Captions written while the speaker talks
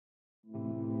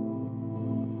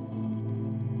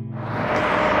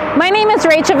My name is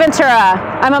Rachel Ventura.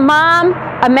 I'm a mom,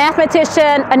 a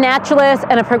mathematician, a naturalist,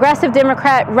 and a Progressive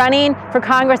Democrat running for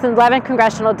Congress in the 11th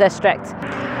Congressional District.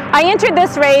 I entered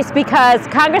this race because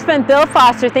Congressman Bill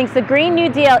Foster thinks the Green New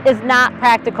Deal is not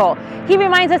practical. He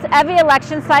reminds us every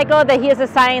election cycle that he is a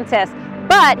scientist,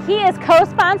 but he is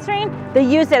co-sponsoring the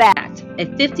Use It Act, a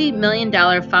 $50 million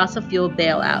fossil fuel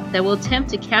bailout that will attempt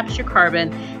to capture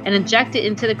carbon and inject it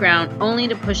into the ground only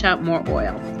to push out more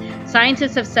oil.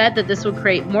 Scientists have said that this will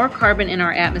create more carbon in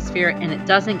our atmosphere and it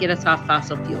doesn't get us off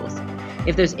fossil fuels.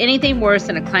 If there's anything worse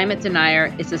than a climate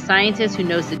denier, it's a scientist who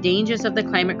knows the dangers of the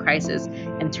climate crisis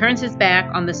and turns his back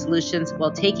on the solutions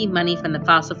while taking money from the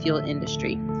fossil fuel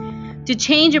industry. To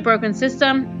change a broken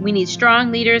system, we need strong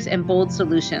leaders and bold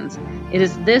solutions. It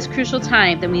is this crucial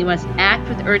time that we must act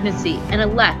with urgency and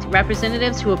elect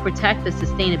representatives who will protect the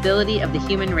sustainability of the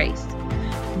human race.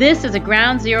 This is a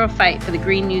ground zero fight for the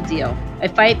Green New Deal, a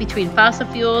fight between fossil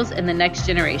fuels and the next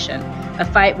generation, a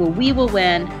fight where we will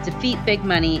win, defeat big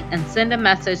money, and send a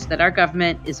message that our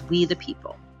government is we the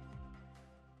people.